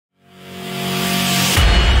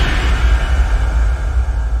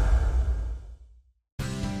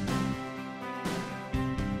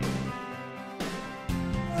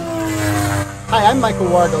Michael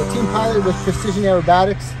Wargo, team pilot with Precision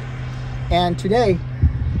Aerobatics, and today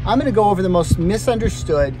I'm going to go over the most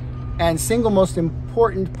misunderstood and single most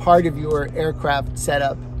important part of your aircraft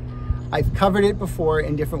setup. I've covered it before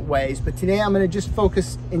in different ways, but today I'm going to just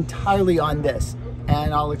focus entirely on this,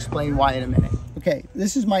 and I'll explain why in a minute. Okay,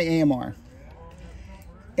 this is my AMR.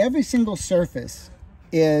 Every single surface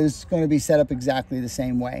is going to be set up exactly the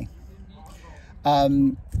same way.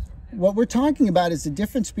 What we're talking about is the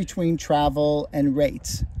difference between travel and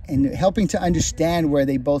rates and helping to understand where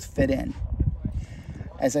they both fit in.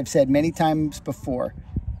 As I've said many times before,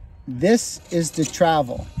 this is the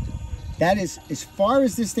travel. That is as far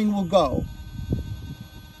as this thing will go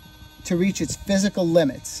to reach its physical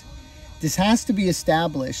limits. This has to be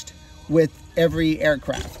established with every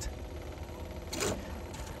aircraft.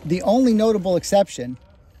 The only notable exception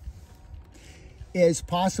is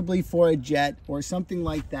possibly for a jet or something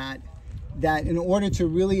like that, that in order to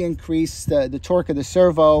really increase the torque of the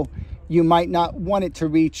servo, you might not want it to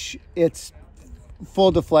reach its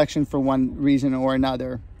full deflection for one reason or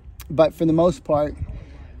another. But for the most part,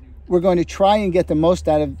 we're going to try and get the most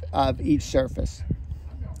out of each surface.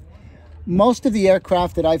 Most of the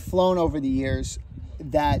aircraft that I've flown over the years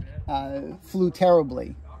that flew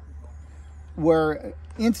terribly were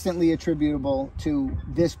instantly attributable to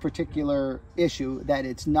this particular issue, that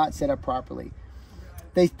it's not set up properly.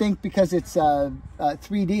 They think because it's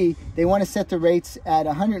 3D, they want to set the rates at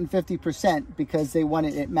 150% because they want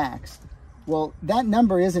it at max. Well, that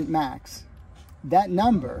number isn't max. That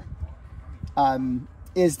number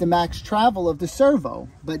is the max travel of the servo,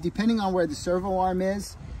 but depending on where the servo arm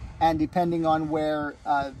is and depending on where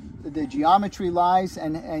the geometry lies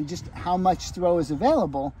and just how much throw is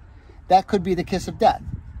available, that could be the kiss of death.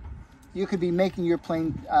 You could be making your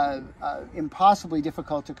plane impossibly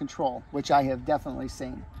difficult to control, which I have definitely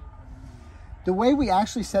seen. The way we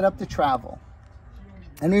actually set up the travel,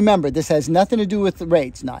 and remember, this has nothing to do with the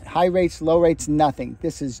rates, not high rates, low rates, nothing.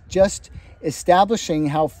 This is just establishing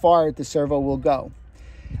how far the servo will go.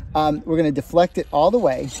 We're going to deflect it all the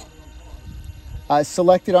way,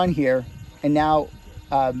 select it on here, and now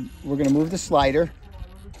we're going to move the slider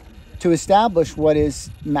to establish what is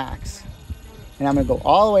max. And I'm going to go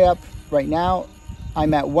all the way up. Right now,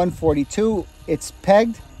 I'm at 142. It's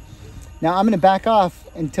pegged. Now I'm going to back off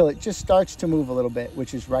until it just starts to move a little bit,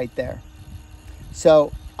 which is right there.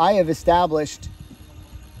 So I have established,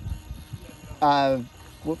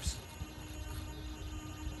 whoops.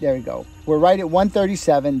 There we go. We're right at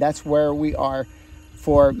 137. That's where we are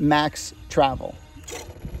for max travel.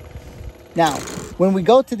 Now, when we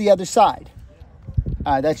go to the other side,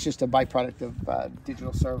 that's just a byproduct of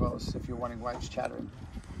digital servos, if you're wondering why it's chattering.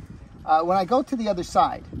 When I go to the other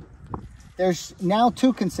side, there's now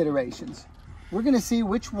two considerations. We're going to see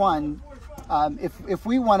which one, if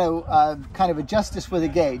we want to kind of adjust this with a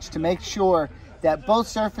gauge to make sure that both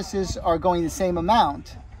surfaces are going the same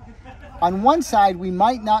amount. On one side, we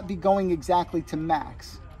might not be going exactly to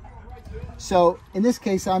max. So in this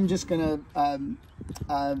case, I'm just going to,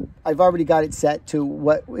 I've already got it set to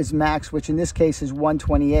what is max, which in this case is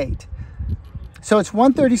 128. So it's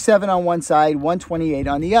 137 on one side, 128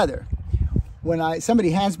 on the other. When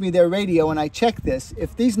somebody hands me their radio and I check this,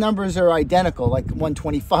 if these numbers are identical, like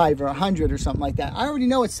 125 or 100 or something like that, I already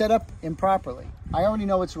know it's set up improperly. I already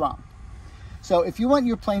know it's wrong. So if you want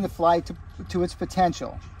your plane to fly to its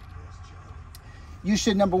potential, you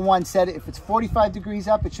should, number one, set it, if it's 45 degrees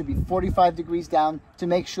up, it should be 45 degrees down to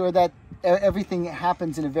make sure that everything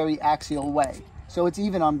happens in a very axial way. So it's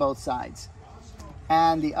even on both sides.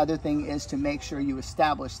 And the other thing is to make sure you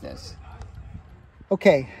establish this.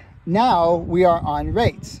 Okay, now we are on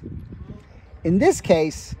rates. In this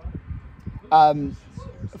case,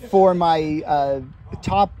 for my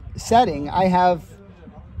top setting, I have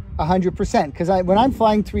 100%, because when I'm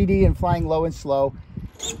flying 3D and flying low and slow,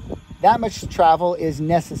 that much travel is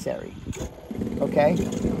necessary, okay?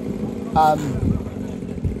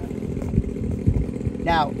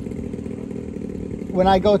 Now, when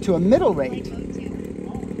I go to a middle rate,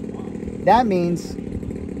 that means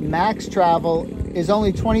max travel is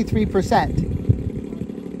only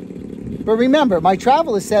 23%. But remember, my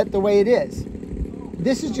travel is set the way it is.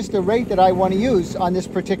 This is just the rate that I want to use on this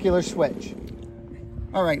particular switch.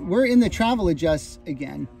 All right, we're in the travel adjusts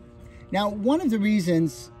again. Now, one of the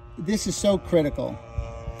reasons this is so critical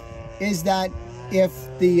is that if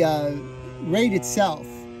the rate itself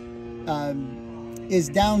is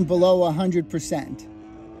down below 100%,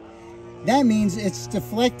 that means it's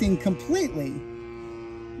deflecting completely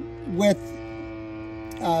with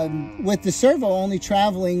the servo only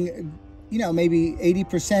traveling, you know, maybe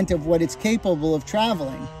 80% of what it's capable of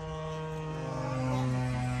traveling.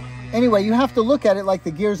 Anyway, you have to look at it like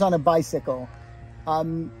the gears on a bicycle.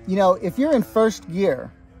 You know, if you're in first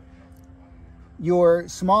gear, your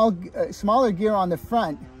smaller gear on the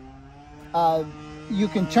front, you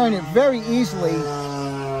can turn it very easily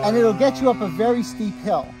and it'll get you up a very steep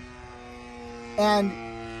hill. And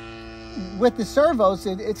with the servos,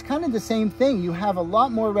 it's kind of the same thing. You have a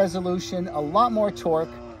lot more resolution, a lot more torque.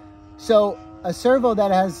 So a servo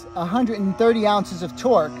that has 130 ounces of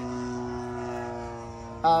torque,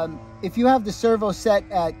 if you have the servo set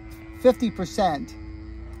at 50%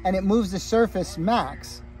 and it moves the surface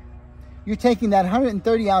max, you're taking that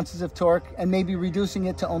 130 ounces of torque and maybe reducing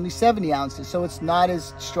it to only 70 ounces. So it's not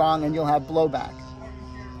as strong and you'll have blowback.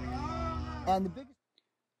 And the biggest...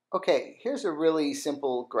 Okay, here's a really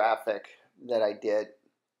simple graphic that I did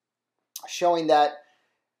showing that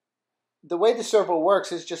the way the servo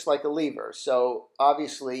works is just like a lever. So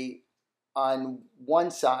obviously on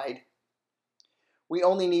one side, we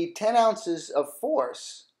only need 10 ounces of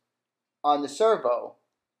force on the servo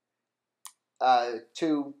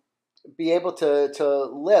to be able to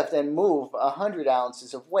lift and move 100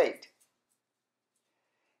 ounces of weight.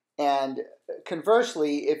 And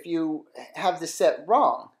conversely, if you have this set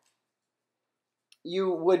wrong,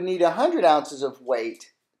 you would need 100 ounces of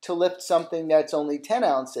weight to lift something that's only 10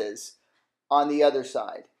 ounces on the other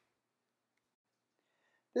side.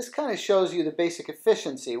 This kind of shows you the basic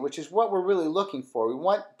efficiency, which is what we're really looking for. We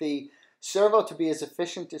want the servo to be as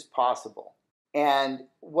efficient as possible. And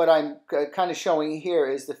what I'm kind of showing here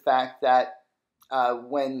is the fact that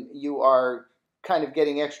when you are kind of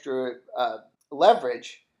getting extra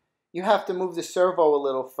leverage, you have to move the servo a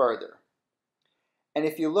little further. And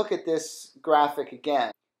if you look at this graphic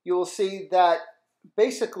again, you will see that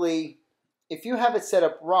basically, if you have it set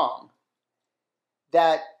up wrong,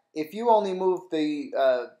 that if you only move the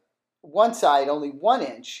one side only 1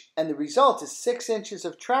 inch and the result is 6 inches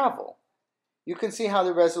of travel, you can see how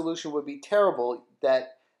the resolution would be terrible,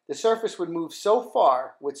 that the surface would move so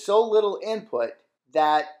far with so little input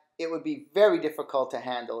that it would be very difficult to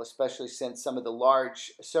handle, especially since some of the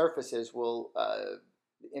large surfaces will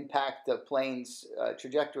impact the plane's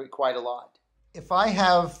trajectory quite a lot. If I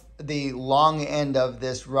have the long end of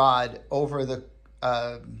this rod over the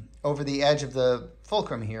edge of the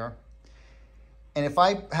fulcrum here, and if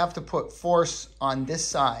I have to put force on this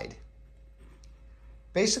side,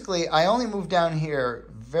 basically I only move down here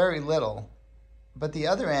very little, but the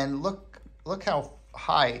other end, look how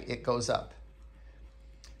high it goes up.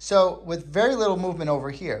 So with very little movement over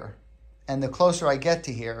here, and the closer I get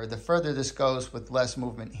to here, the further this goes with less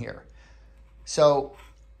movement here. So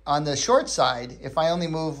on the short side, if I only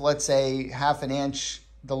move, let's say, ½ an inch,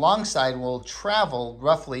 the long side will travel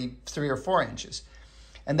roughly 3 or 4 inches.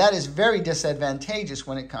 And that is very disadvantageous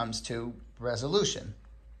when it comes to resolution.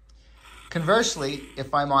 Conversely,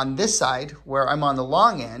 if I'm on this side, where I'm on the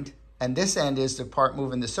long end, and this end is the part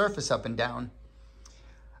moving the surface up and down,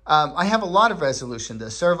 I have a lot of resolution.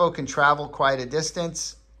 The servo can travel quite a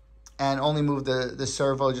distance and only move the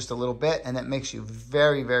servo just a little bit, and that makes you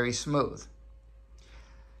very, very smooth.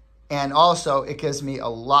 And also, it gives me a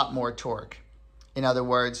lot more torque. In other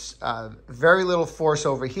words, very little force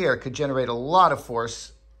over here could generate a lot of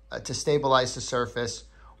force to stabilize the surface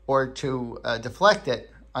or to deflect it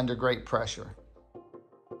under great pressure.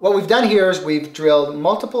 What we've done here is we've drilled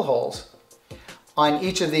multiple holes on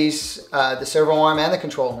each of these, the servo arm and the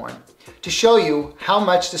control horn, to show you how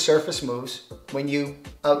much the surface moves when you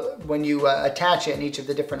attach it in each of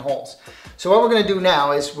the different holes. So what we're going to do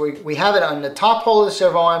now is we have it on the top hole of the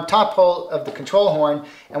servo arm, top hole of the control horn,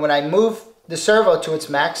 and when I move the servo to its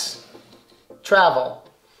max travel,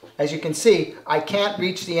 as you can see, I can't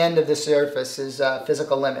reach the end of the surface's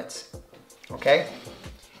physical limits. Okay?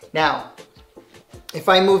 Now, if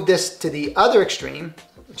I move this to the other extreme,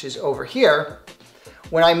 which is over here,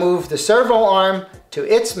 when I move the servo arm to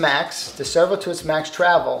its max, the servo to its max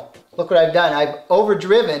travel, look what I've done. I've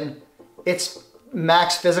overdriven its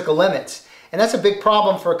max physical limits. And that's a big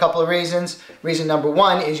problem for a couple of reasons. Reason number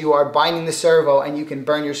one is you are binding the servo and you can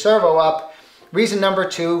burn your servo up. Reason number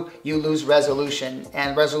two, you lose resolution.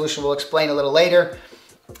 And resolution we'll explain a little later.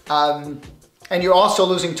 And you're also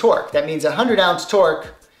losing torque. That means 100-ounce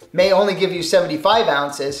torque may only give you 75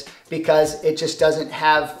 ounces because it just doesn't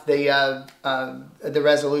have the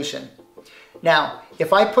resolution. Now,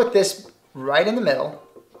 if I put this right in the middle,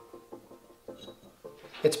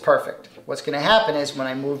 it's perfect. What's going to happen is when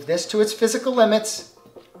I move this to its physical limits,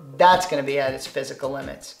 that's going to be at its physical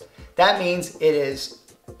limits. That means it is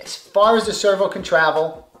as far as the servo can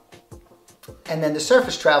travel, and then the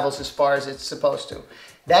surface travels as far as it's supposed to.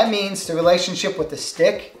 That means the relationship with the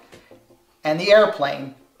stick and the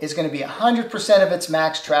airplane is going to be 100% of its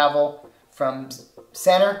max travel from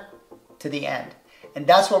center to the end. And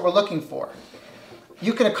that's what we're looking for.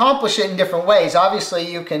 You can accomplish it in different ways.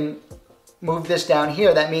 Obviously, you can move this down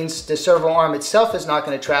here. That means the servo arm itself is not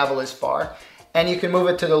going to travel as far. And you can move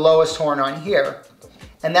it to the lowest horn on here.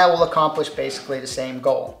 And that will accomplish basically the same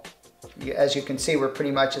goal. As you can see, we're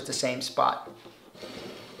pretty much at the same spot.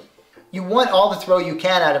 You want all the throw you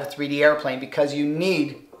can out of a 3D airplane because you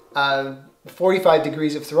need 45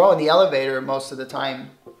 degrees of throw in the elevator most of the time,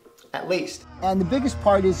 at least. And the biggest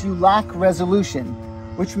part is you lack resolution,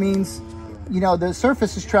 which means, you know, the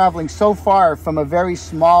surface is traveling so far from a very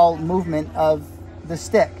small movement of the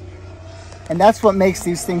stick. And that's what makes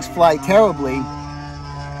these things fly terribly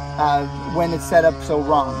when it's set up so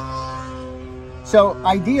wrong. So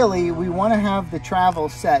ideally, we want to have the travel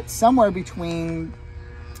set somewhere between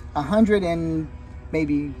 100 and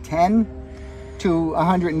maybe 10 to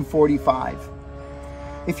 145.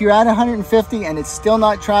 If you're at 150 and it's still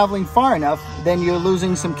not traveling far enough, then you're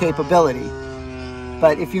losing some capability.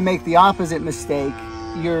 But if you make the opposite mistake,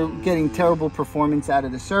 you're getting terrible performance out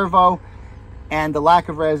of the servo, and the lack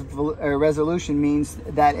of resolution means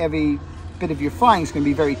that every bit of your flying is going to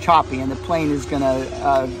be very choppy, and the plane is going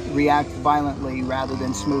to react violently rather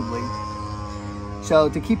than smoothly. So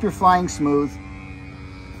to keep your flying smooth,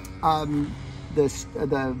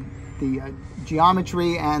 the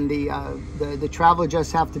geometry and the travel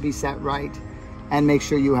adjusts have to be set right, and make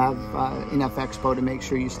sure you have enough expo to make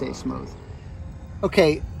sure you stay smooth.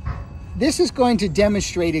 Okay, this is going to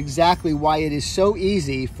demonstrate exactly why it is so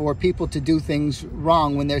easy for people to do things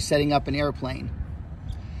wrong when they're setting up an airplane.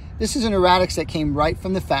 This is an Aerobatics that came right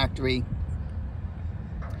from the factory,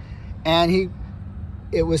 and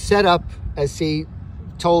it was set up as he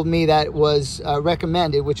told me that it was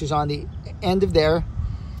recommended, which is on the end of there,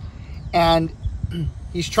 and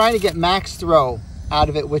he's trying to get max throw out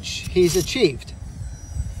of it, which he's achieved.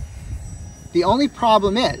 The only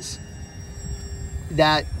problem is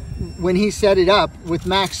that when he set it up with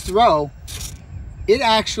max throw, it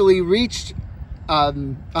actually reached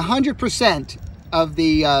 100% of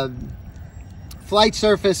the flight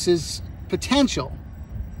surface's potential.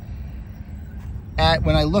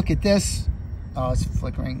 When I look at this, oh, it's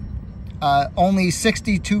flickering, only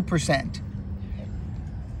 62%.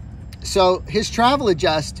 So his travel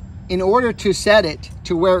adjust, in order to set it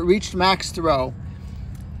to where it reached max throw,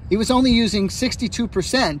 he was only using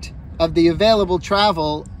 62% of the available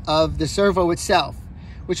travel of the servo itself,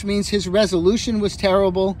 which means his resolution was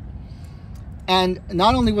terrible. And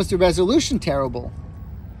not only was the resolution terrible,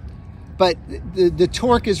 but the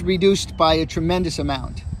torque is reduced by a tremendous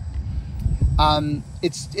amount.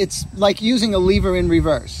 It's like using a lever in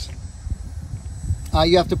reverse.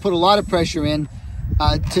 You have to put a lot of pressure in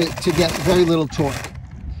to get very little torque.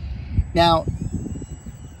 Now,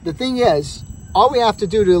 the thing is, all we have to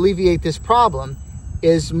do to alleviate this problem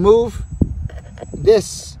is move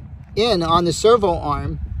this in on the servo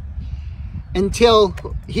arm until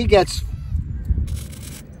he gets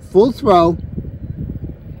full throw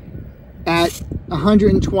at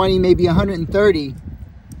 120, maybe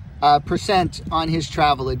 130% on his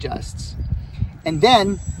travel adjusts. And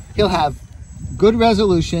then he'll have good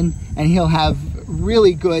resolution and he'll have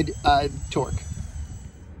really good torque.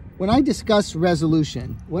 When I discuss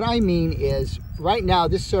resolution, what I mean is right now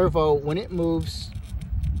this servo, when it moves,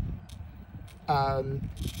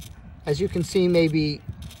 as you can see, maybe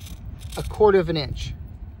 1/4 of an inch.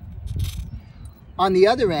 On the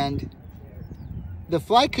other end, the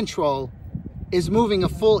flight control is moving a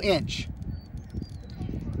full inch.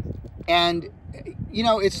 And, you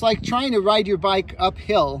know, it's like trying to ride your bike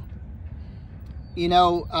uphill, you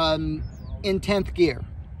know, in 10th gear.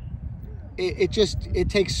 It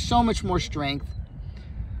takes so much more strength.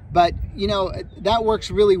 But, you know, that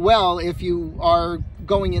works really well if you are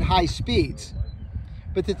going at high speeds.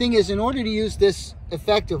 But the thing is, in order to use this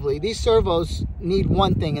effectively, these servos need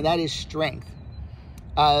one thing, and that is strength.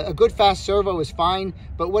 A good fast servo is fine,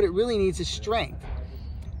 but what it really needs is strength.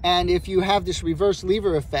 And if you have this reverse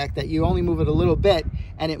lever effect that you only move it a little bit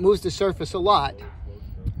and it moves the surface a lot,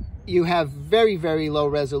 you have very, very low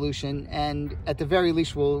resolution, and at the very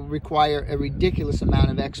least will require a ridiculous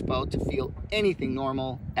amount of expo to feel anything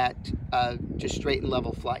normal at just straight and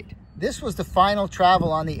level flight. This was the final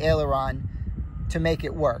travel on the aileron to make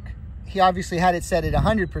it work. He obviously had it set at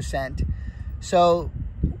 100%, so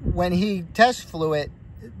when he test flew it,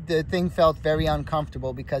 the thing felt very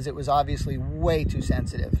uncomfortable because it was obviously way too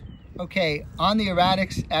sensitive. Okay, on the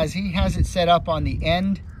Aerobatics, as he has it set up on the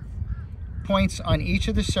end points on each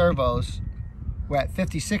of the servos, we're at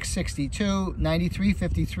 56, 62, 93,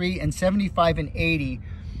 53, and 75 and 80.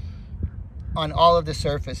 on all of the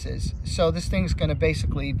surfaces. So this thing's gonna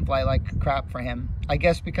basically fly like crap for him. I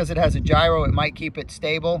guess because it has a gyro, it might keep it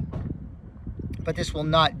stable, but this will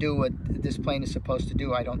not do what this plane is supposed to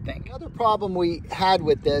do, I don't think. Another problem we had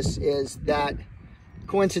with this is that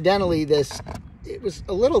coincidentally it was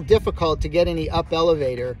a little difficult to get any up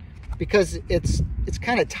elevator because it's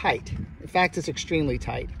kind of tight. In fact, it's extremely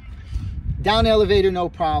tight. Down elevator, no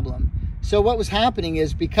problem. So what was happening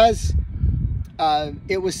is because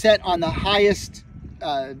it was set on the highest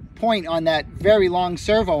point on that very long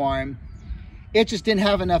servo arm, it just didn't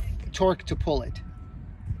have enough torque to pull it.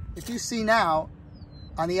 If you see now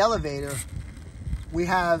on the elevator, we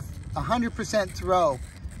have 100% throw.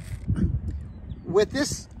 With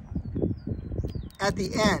this at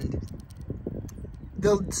the end,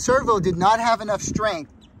 the servo did not have enough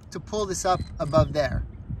strength to pull this up above there.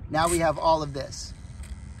 Now we have all of this.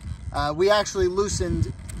 We actually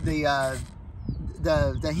loosened the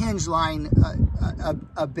hinge line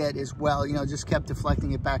a bit as well, you know, just kept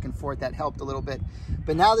deflecting it back and forth. That helped a little bit.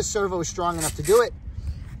 But now the servo is strong enough to do it.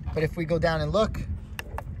 But if we go down and look,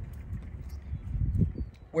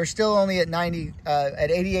 we're still only at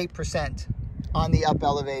 88% on the up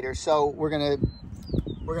elevator. So we're gonna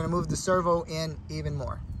move the servo in even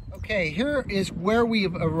more. Okay, here is where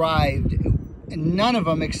we've arrived. None of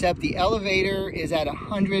them except the elevator is at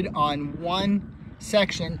 100 on one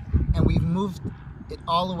section, and we've moved it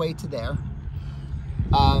all the way to there.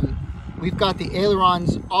 We've got the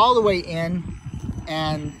ailerons all the way in,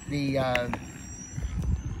 and the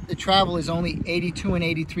travel is only 82 and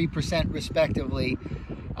 83% respectively.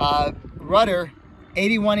 Rudder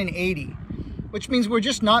 81 and 80, which means we're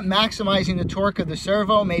just not maximizing the torque of the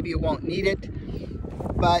servo. Maybe it won't need it,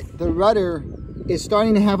 but the rudder is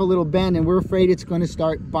starting to have a little bend, and we're afraid it's going to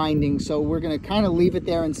start binding. So we're going to kind of leave it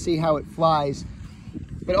there and see how it flies.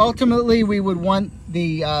 But ultimately, we would want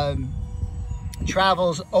the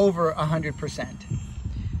travels over 100%.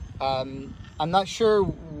 I'm not sure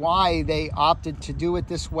why they opted to do it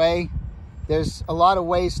this way. There's a lot of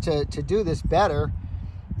ways to do this better.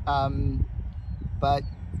 But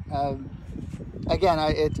again,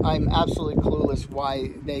 I'm absolutely clueless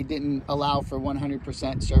why they didn't allow for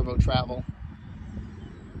 100% servo travel.